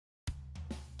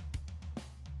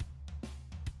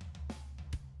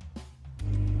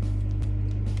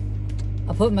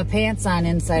put my pants on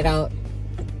inside out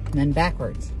and then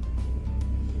backwards.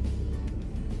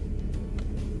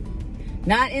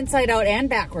 Not inside out and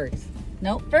backwards.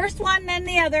 Nope, first one, then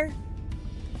the other.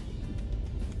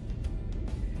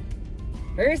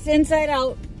 First inside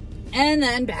out and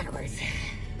then backwards.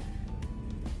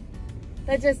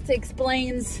 That just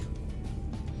explains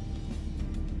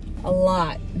a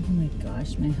lot. Oh my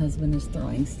gosh, my husband is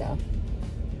throwing stuff.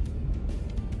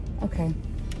 Okay.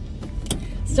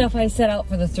 Stuff I set out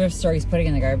for the thrift store, he's putting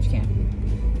in the garbage can.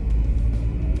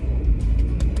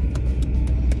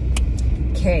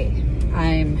 Okay,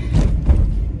 I'm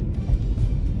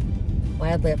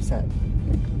wildly upset.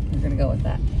 We're gonna go with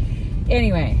that.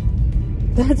 Anyway,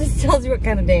 that just tells you what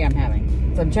kind of day I'm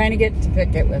having. So I'm trying to get to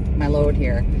Pickett with my load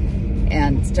here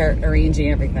and start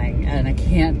arranging everything, and I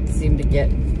can't seem to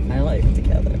get my life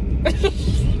together.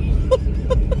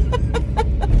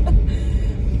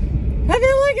 I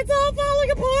feel like it's all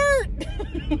falling apart.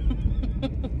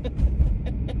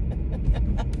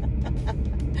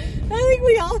 I think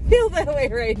we all feel that way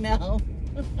right now.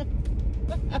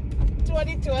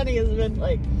 2020 has been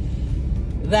like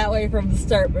that way from the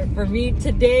start, but for me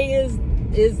today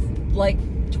is like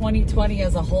 2020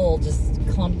 as a whole, just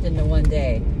clumped into one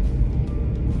day.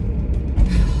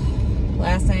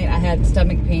 Last night I had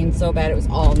stomach pain so bad it was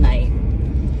all night.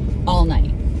 All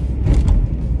night.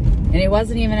 And it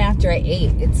wasn't even after I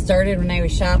ate. It started when I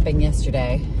was shopping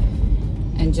yesterday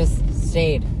and just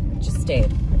stayed.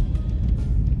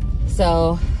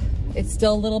 So it's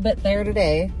still a little bit there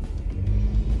today.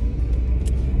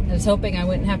 I was hoping I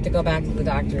wouldn't have to go back to the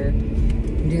doctor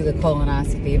and do the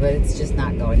colonoscopy, but it's just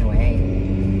not going away.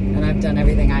 And I've done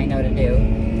everything I know to do.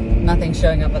 Nothing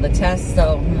showing up on the test,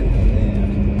 so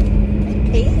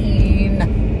pain.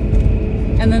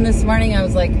 And then this morning I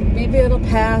was like, maybe it'll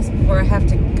pass before I have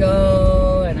to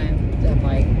go, and I'm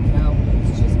like, no,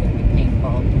 it's just gonna be painful.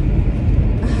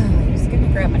 I'm just gonna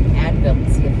grab an Advil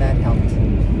and see if that helped.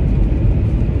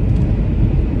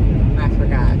 I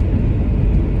forgot.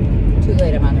 Too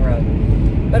late, I'm on the road.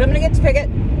 But I'm gonna get to Pickett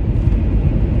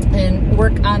and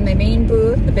work on my main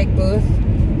booth, the big booth,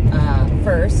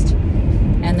 first.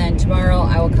 And then tomorrow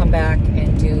I will come back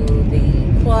and do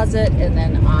the closet, and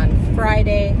then on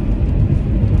Friday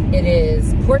it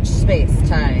is porch space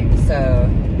time. So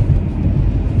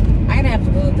I'm gonna have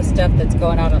to move the stuff that's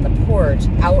going out on the porch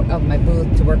out of my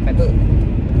booth to work my booth,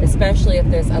 especially if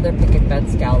there's other picket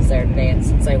fence gals there today. And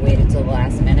since I waited till the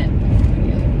last minute,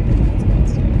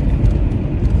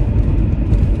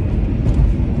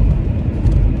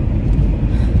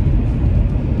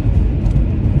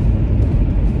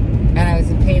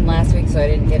 last week, so I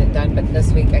didn't get it done, but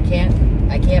this week I can't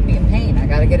be in pain. I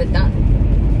gotta get it done.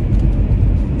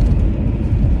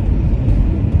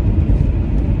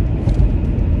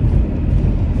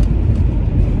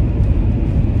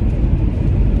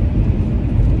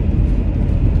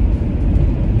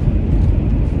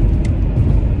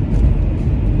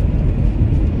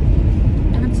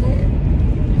 And I'm tired.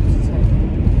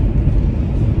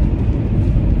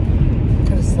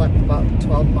 Could have slept about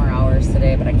 12 more hours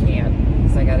today, but I can't.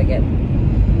 I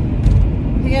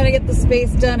gotta get the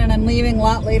space done, and I'm leaving a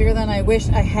lot later than I wish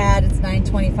I had. It's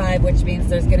 9:25, which means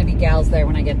there's gonna be gals there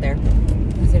when I get there.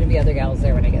 There's gonna be other gals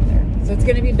there when I get there. So it's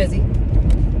gonna be busy.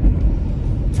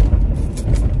 It's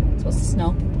supposed to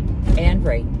snow and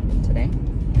rain today.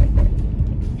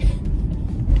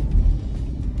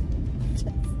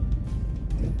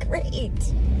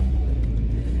 Great.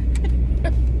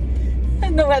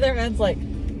 And the weatherman's like,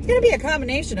 it's gonna be a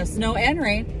combination of snow and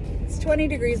rain. It's 20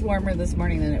 degrees warmer this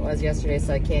morning than it was yesterday,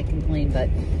 so I can't complain, but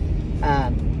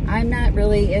I'm not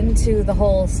really into the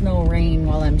whole snow rain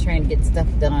while I'm trying to get stuff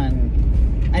done.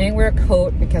 I didn't wear a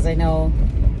coat because I know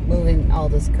moving all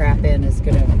this crap in is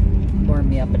gonna warm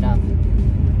me up enough.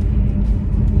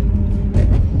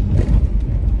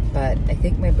 But I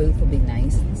think my booth will be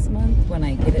nice this month when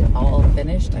I get it all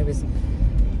finished. I was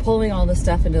pulling all the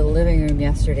stuff into the living room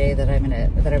yesterday that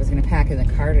I was gonna pack in the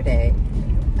car today.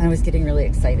 I was getting really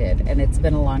excited, and it's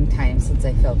been a long time since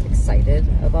I felt excited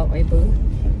about my booth.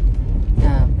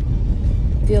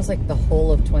 Feels like the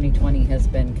whole of 2020 has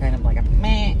been kind of like a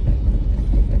meh,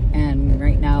 and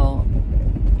right now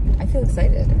I feel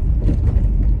excited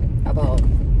about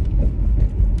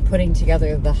putting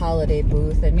together the holiday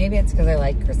booth, and maybe it's because I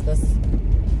like Christmas.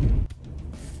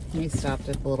 We stopped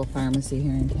at the little pharmacy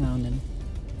here in town, and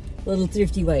little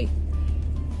Thrifty White.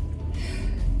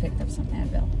 Picked up some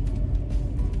Advil.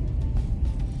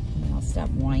 I'll stop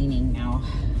whining now.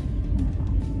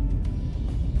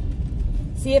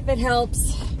 See if it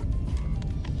helps.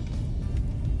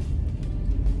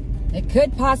 It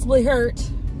could possibly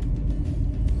hurt.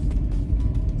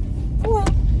 Oh well.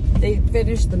 I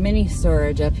finished the mini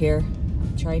storage up here.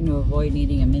 I'm trying to avoid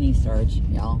needing a mini storage,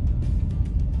 y'all.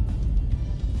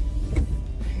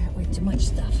 I got way too much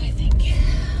stuff, I think.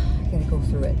 I gotta go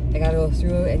through it. I gotta go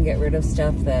through and get rid of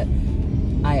stuff that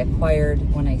I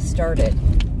acquired when I started.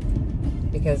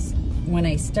 Because when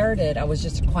I started, I was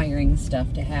just acquiring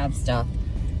stuff to have stuff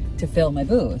to fill my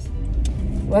booth.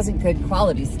 It wasn't good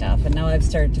quality stuff, and now I've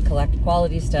started to collect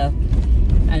quality stuff,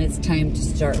 and it's time to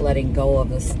start letting go of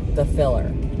the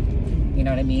filler. You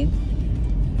know what I mean?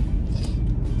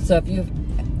 So if you've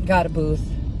got a booth,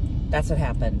 that's what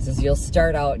happens, is you'll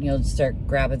start out and you'll start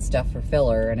grabbing stuff for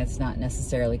filler, and it's not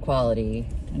necessarily quality,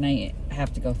 and I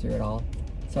have to go through it all.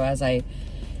 So as I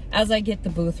get the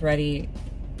booth ready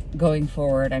going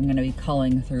forward, I'm going to be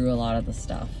culling through a lot of the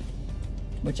stuff,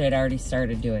 which I'd already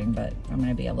started doing, but I'm going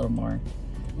to be a little more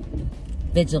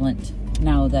vigilant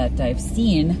now that I've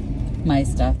seen my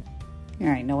stuff. All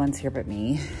right, no one's here but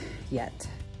me yet.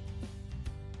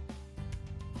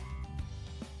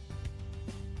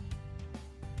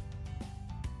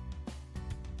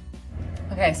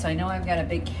 Okay, so I know I've got a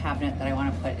big cabinet that I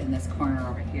want to put in this corner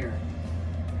over here.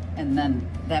 And then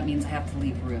that means I have to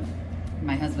leave room.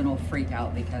 My husband will freak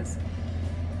out because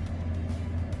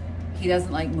he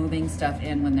doesn't like moving stuff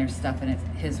in when there's stuff in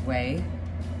his way.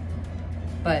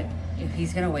 But if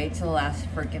he's gonna wait till the last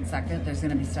freaking second, there's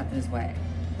gonna be stuff in his way.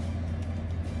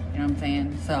 You know what I'm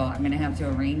saying? So I'm gonna have to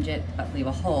arrange it, but leave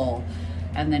a hole.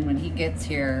 And then when he gets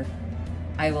here,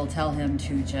 I will tell him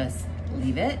to just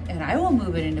leave it and I will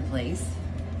move it into place.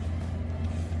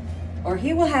 Or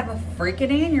he will have a freaking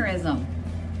aneurysm.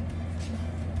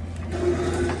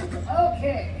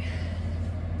 Okay.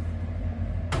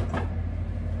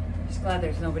 Just glad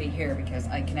there's nobody here because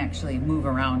I can actually move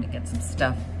around and get some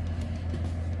stuff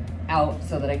out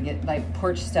so that I can get like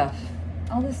porch stuff.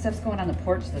 All this stuff's going on the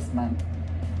porch this month.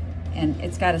 And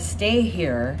it's got to stay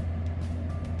here,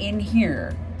 in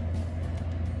here.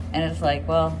 And it's like,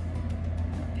 well,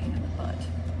 pain in the butt.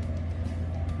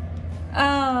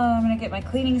 I'm gonna get my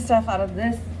cleaning stuff out of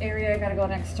this area. I gotta go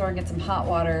next door and get some hot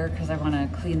water because I want to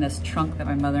clean this trunk that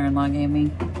my mother-in-law gave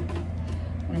me.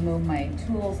 I'm gonna move my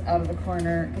tools out of the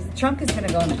corner because the trunk is gonna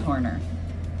go in the corner.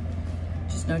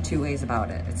 Just no two ways about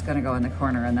it. It's gonna go in the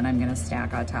corner and then I'm gonna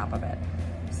stack on top of it.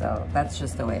 So that's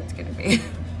just the way it's gonna be.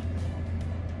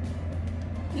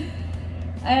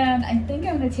 And I think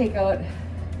I'm gonna take out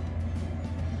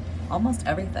almost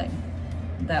everything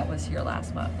that was here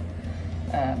last month.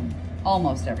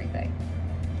 Almost everything.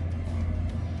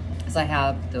 Because I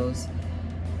have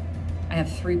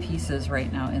 3 pieces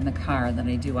right now in the car that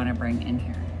I do want to bring in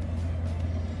here.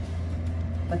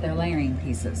 But they're layering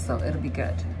pieces, so it'll be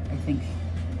good, I think.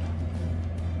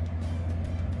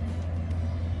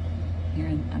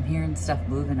 I'm hearing stuff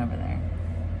moving over there.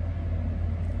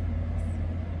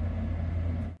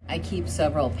 I keep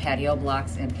several patio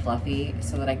blocks in fluffy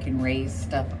so that I can raise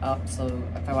stuff up, so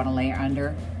if I want to lay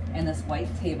under. And this white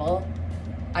table,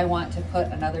 I want to put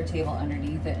another table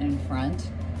underneath it in front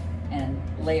and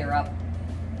layer up.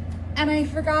 And I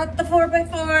forgot the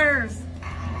 4x4s,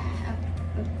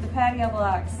 the patio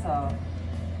blocks, so.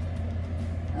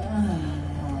 I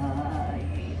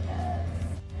hate this.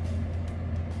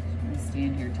 I'm gonna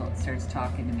stand here till it starts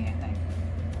talking to me, I think.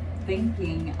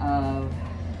 Thinking of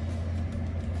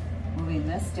moving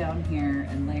this down here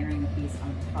and layering a piece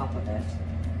on top of it.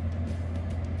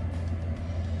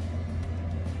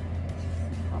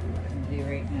 Probably what I'm gonna do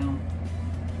right now.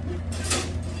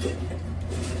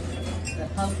 The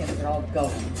pumpkins are all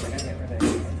going, so I gotta get rid of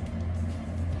these.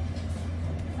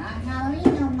 Not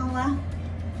Halloween, no, Mama.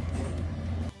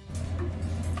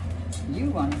 You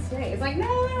want to stay? It's like, no, I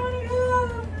want to go.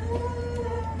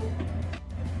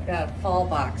 Got a fall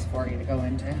box for you to go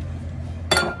into.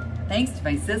 Thanks to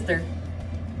my sister.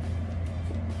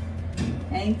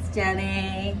 Thanks,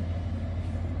 Jenny.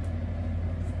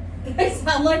 Did I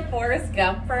sound like Forrest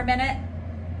Gump for a minute?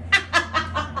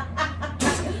 Ah!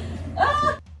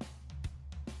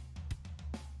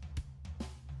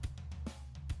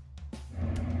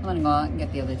 I'm gonna go out and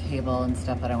get the other table and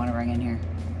stuff that I want to bring in here.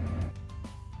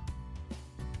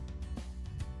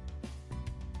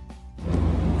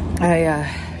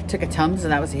 I took a Tums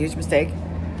and that was a huge mistake.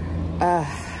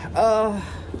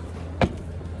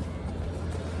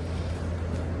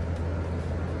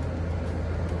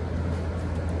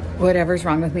 Whatever's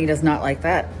wrong with me does not like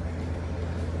that.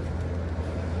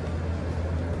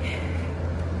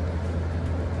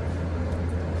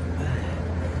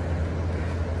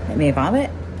 I may vomit.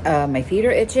 My feet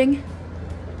are itching.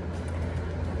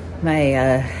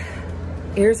 My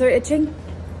ears are itching.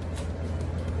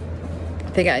 I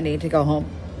think I need to go home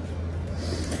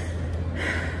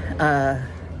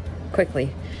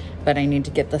quickly. but I need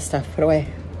to get this stuff put away.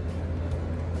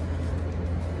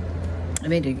 I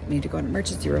need to go to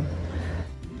emergency room.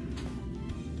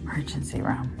 Emergency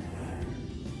room.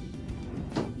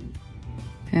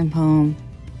 I'm home.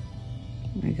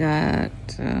 I got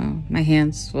my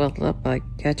hands swelled up like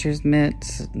catcher's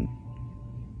mitts, and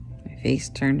my face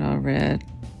turned all red.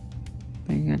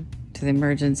 I got to the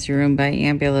emergency room by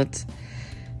ambulance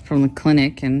from the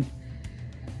clinic, and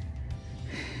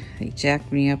they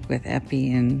jacked me up with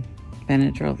epi and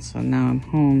Benadryl, so now I'm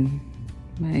home.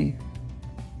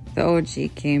 The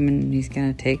OG came and he's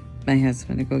gonna take my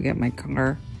husband to go get my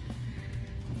car,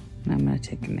 and I'm gonna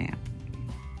take a nap.